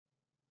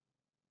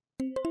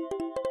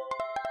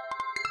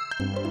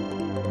Hi,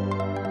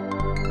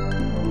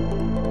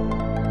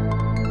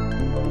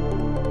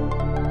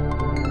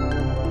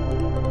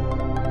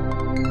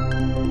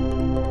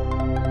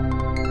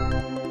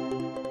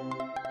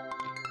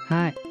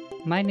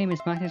 my name is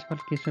Matthias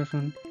Wolfkissosun,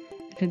 and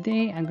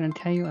today I'm going to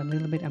tell you a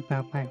little bit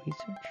about my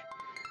research.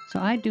 So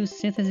I do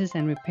synthesis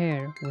and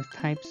repair with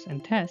types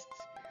and tests,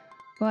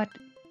 but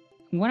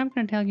what I'm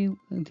going to tell you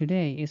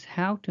today is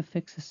how to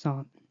fix a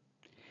song.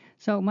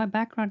 So my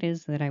background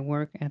is that I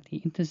work at the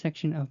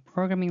intersection of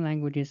programming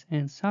languages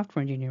and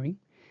software engineering,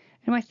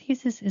 and my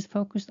thesis is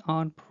focused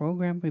on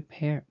program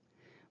repair,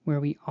 where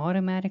we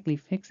automatically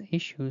fix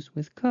issues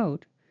with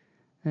code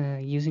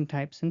using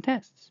types and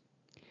tests.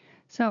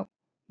 So,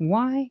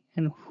 why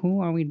and who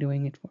are we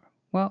doing it for?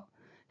 Well,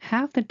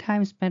 half the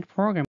time spent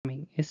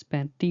programming is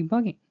spent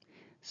debugging.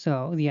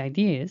 So, the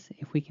idea is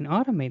if we can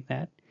automate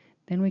that,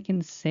 then we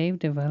can save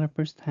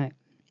developers time.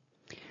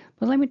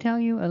 But let me tell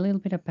you a little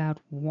bit about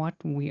what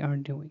we are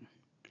doing.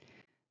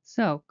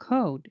 So,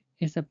 code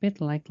is a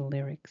bit like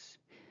lyrics.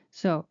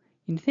 So,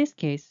 in this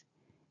case,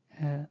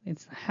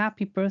 it's a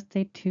happy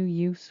birthday to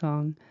you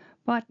song,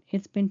 but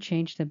it's been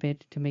changed a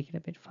bit to make it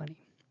a bit funny.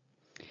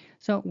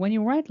 So when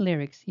you write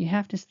lyrics, you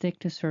have to stick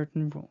to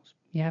certain rules.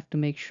 You have to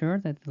make sure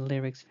that the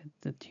lyrics fit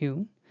the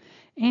tune,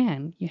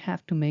 and you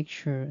have to make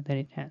sure that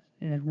it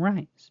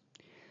rhymes.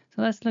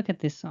 So let's look at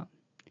this song.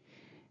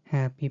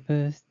 Happy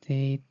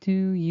birthday to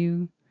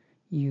you.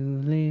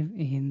 You live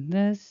in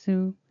the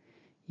zoo.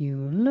 You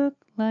look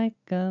like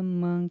a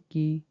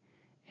monkey,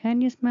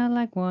 and you smell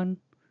like one.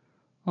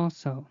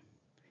 Also,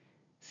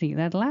 see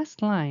that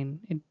last line,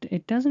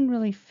 it doesn't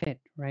really fit,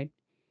 right?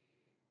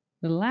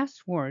 The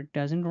last word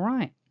doesn't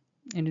rhyme,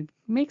 and it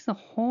makes the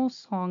whole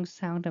song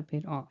sound a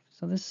bit off.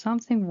 So there's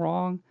something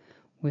wrong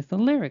with the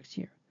lyrics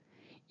here.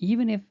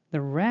 Even if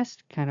the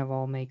rest kind of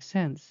all makes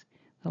sense,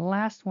 the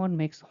last one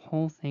makes the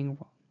whole thing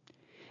wrong.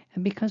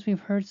 And because we've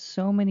heard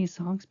so many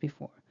songs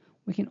before,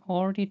 we can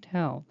already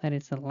tell that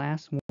it's the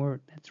last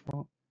word that's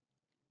wrong.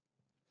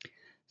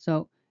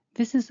 So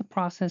this is a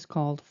process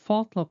called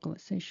fault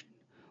localization,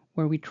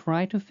 where we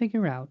try to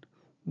figure out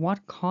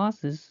what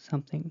causes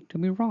something to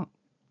be wrong.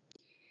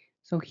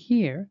 So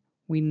here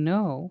we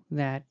know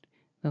that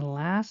the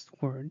last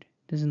word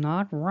does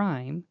not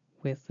rhyme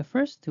with the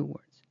first two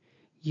words,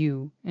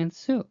 you and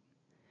Sue.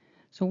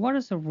 So what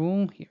is the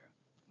rule here?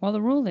 Well,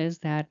 the rule is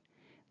that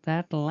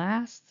that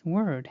last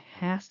word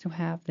has to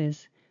have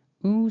this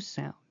oo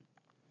sound.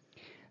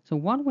 So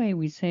one way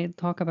we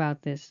talk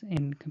about this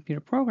in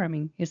computer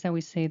programming is that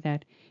we say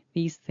that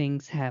these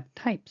things have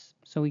types.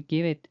 So we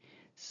give it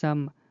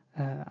some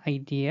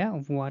idea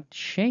of what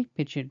shape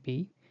it should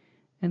be,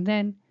 and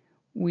then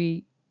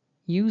we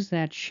use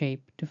that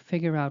shape to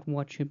figure out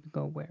what should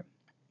go where.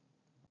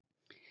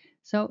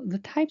 So the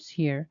types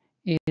here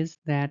is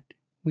that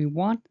we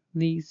want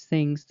these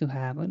things to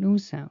have an oo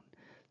sound.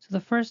 So the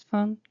first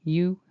one,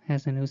 you,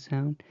 has an oo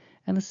sound,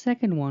 and the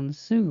second one,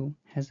 su,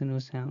 has an oo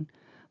sound,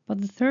 but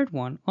the third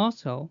one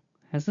also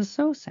has a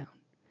so sound.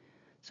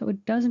 So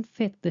it doesn't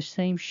fit the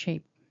same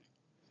shape.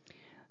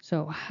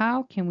 So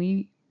how can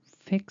we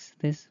fix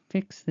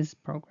this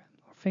program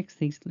or fix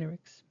these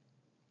lyrics?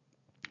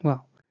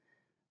 Well,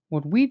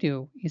 what we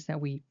do is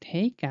that we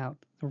take out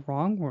the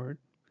wrong word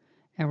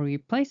and we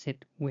replace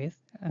it with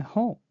a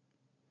hole.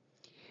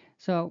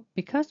 So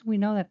because we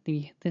know that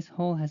this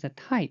hole has a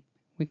type,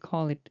 we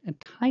call it a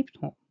typed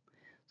hole.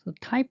 So the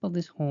type of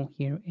this hole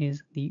here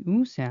is the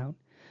oo sound.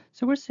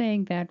 So we're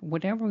saying that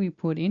whatever we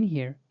put in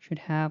here should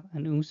have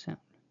an oo sound.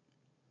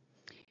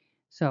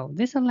 So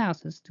this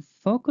allows us to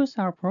focus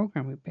our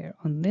program repair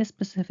on this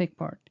specific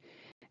part.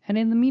 And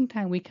in the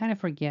meantime, we kind of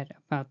forget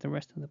about the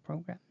rest of the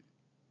program.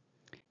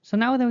 So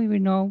now that we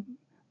know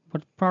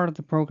what part of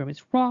the program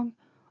is wrong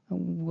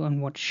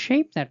and what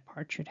shape that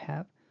part should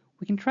have,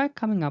 we can try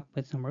coming up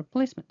with some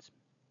replacements.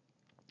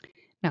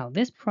 Now,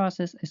 this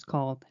process is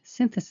called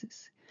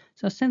synthesis.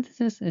 So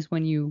synthesis is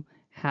when you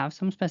have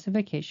some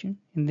specification,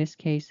 in this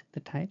case, the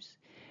types,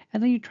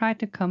 and then you try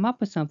to come up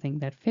with something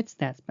that fits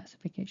that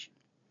specification.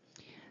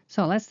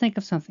 So let's think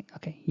of something.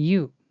 Okay,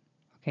 you.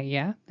 Okay,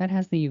 yeah, that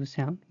has the U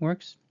sound,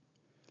 works.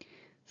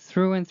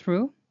 Through and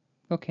through.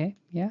 Okay,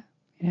 yeah,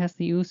 it has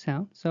the U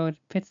sound, so it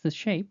fits the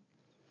shape.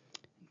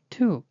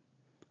 Two.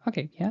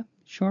 Okay, yeah,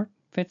 sure,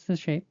 fits the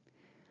shape.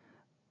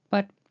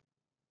 But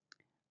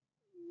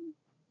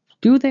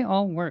do they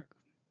all work?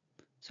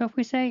 So if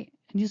we say,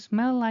 you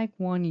smell like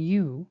one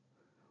you,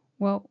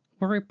 well,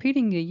 we're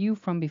repeating the you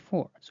from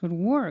before. So it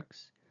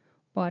works,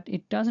 but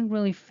it doesn't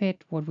really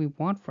fit what we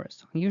want for a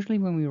song. Usually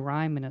when we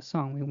rhyme in a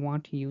song, we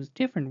want to use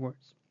different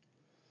words.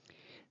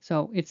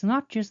 So it's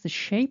not just the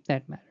shape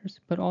that matters,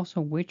 but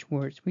also which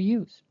words we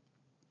use.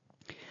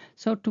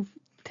 So to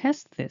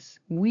test this,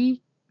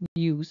 we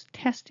use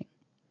testing.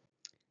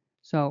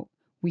 So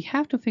we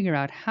have to figure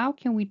out how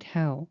can we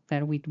tell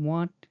that we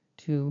want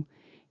to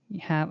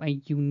have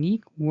a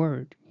unique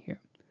word here.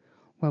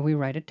 Well, we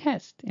write a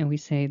test and we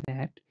say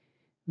that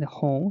the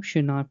whole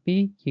should not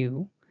be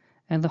you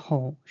and the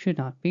whole should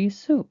not be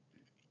Sue.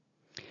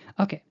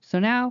 Okay, so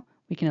now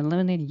we can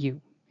eliminate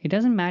you. It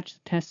doesn't match the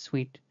test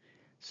suite,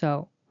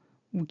 So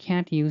we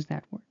can't use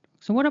that word.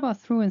 So what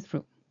about through and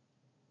through?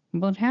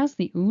 Well, it has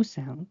the oo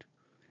sound,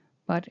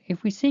 but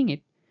if we sing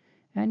it,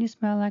 and you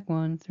smell like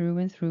one through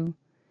and through,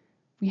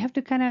 we have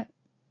to kind of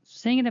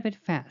sing it a bit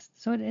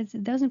fast. So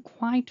it doesn't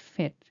quite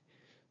fit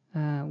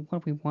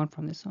what we want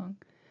from the song.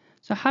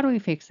 So how do we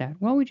fix that?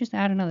 Well, we just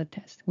add another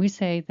test. We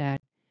say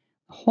that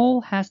the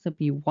whole has to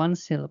be one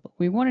syllable.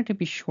 We want it to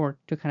be short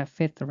to kind of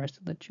fit the rest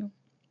of the tune.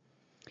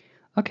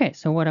 Okay,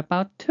 so what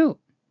about two?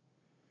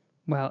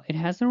 Well, it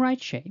has the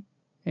right shape.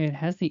 It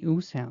has the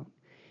oo sound.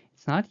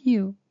 It's not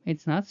you,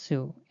 it's not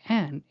Sue,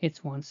 and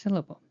it's one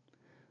syllable.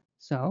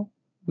 So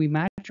we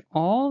match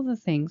all the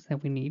things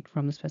that we need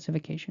from the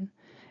specification,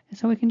 and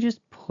so we can just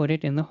put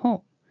it in the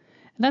hole.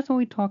 And that's what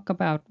we talk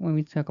about when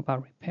we talk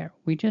about repair.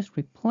 We just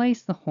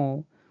replace the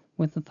hole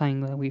with the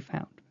thing that we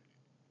found.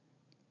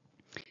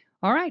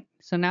 All right,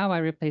 so now by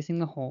replacing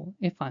the hole,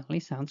 it finally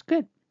sounds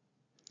good.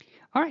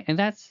 All right, and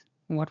that's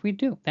what we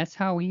do. That's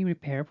how we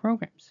repair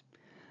programs.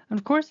 And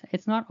of course,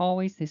 it's not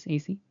always this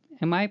easy.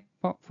 And my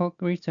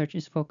research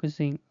is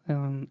focusing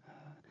on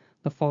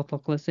the fault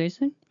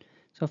localization,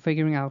 so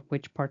figuring out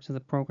which parts of the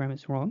program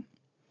is wrong.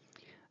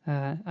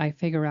 I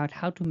figure out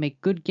how to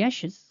make good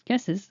guesses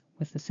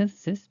with the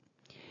synthesis.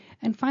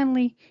 And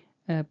finally,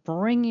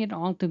 bring it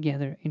all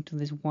together into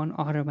this one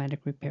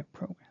automatic repair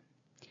program.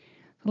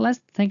 So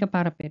let's think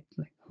about a bit,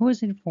 like, who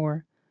is it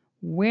for,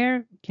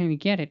 where can we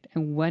get it,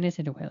 and when is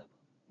it available?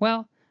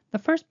 Well, the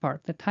first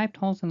part, the typed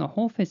holes and the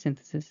whole fit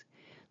synthesis,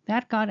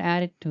 that got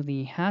added to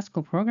the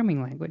Haskell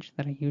programming language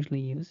that I usually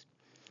use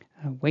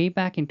way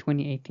back in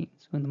 2018.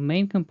 So in the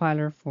main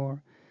compiler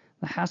for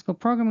the Haskell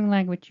programming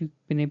language,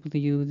 you've been able to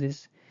use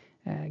this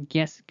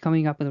guess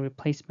coming up with the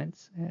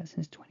replacements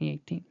since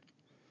 2018.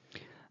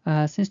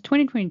 Since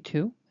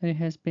 2022, there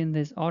has been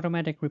this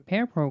automatic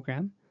repair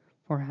program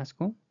for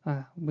Haskell.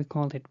 We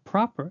called it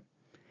Proper,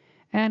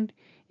 and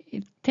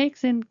it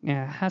takes in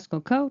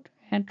Haskell code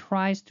and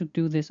tries to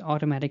do this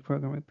automatic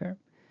program repair.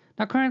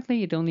 Now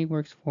currently it only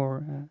works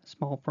for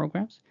small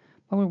programs,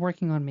 but we're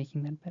working on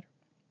making that better.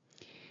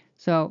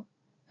 So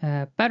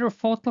better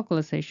fault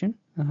localization,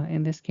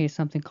 in this case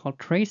something called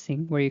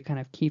tracing, where you kind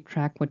of keep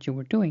track what you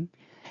were doing,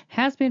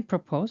 has been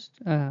proposed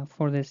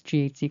for this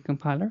GHC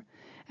compiler,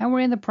 and we're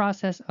in the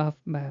process of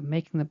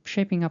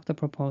shaping up the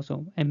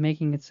proposal and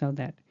making it so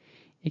that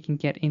it can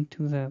get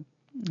into the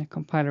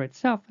compiler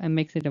itself and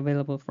makes it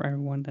available for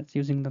everyone that's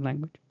using the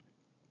language.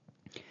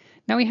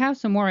 Now we have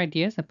some more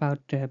ideas about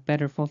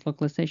better fault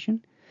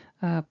localization,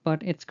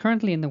 but it's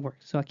currently in the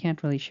works, so I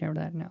can't really share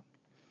that now.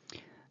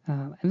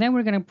 And then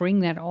we're going to bring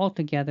that all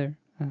together,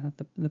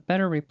 the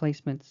better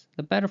replacements,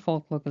 the better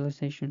fault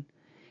localization,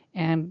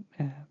 and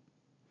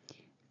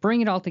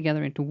bring it all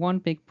together into one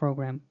big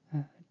program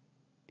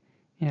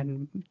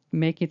and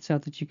make it so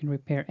that you can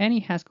repair any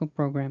Haskell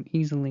program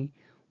easily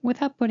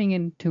without putting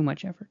in too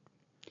much effort.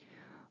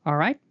 All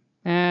right,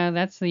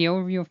 that's the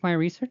overview of my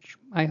research.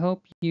 I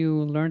hope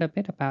you learned a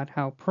bit about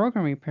how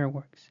program repair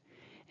works,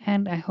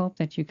 and I hope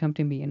that you come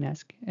to me and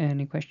ask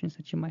any questions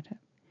that you might have.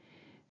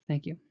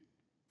 Thank you.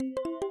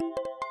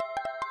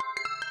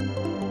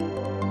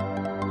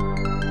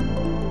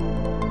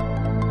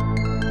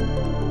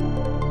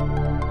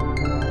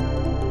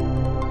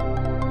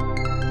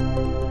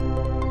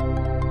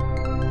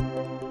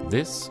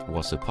 This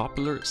was a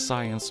Popular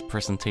Science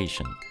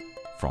presentation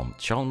from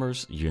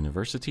Chalmers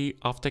University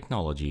of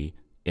Technology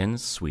in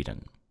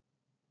Sweden.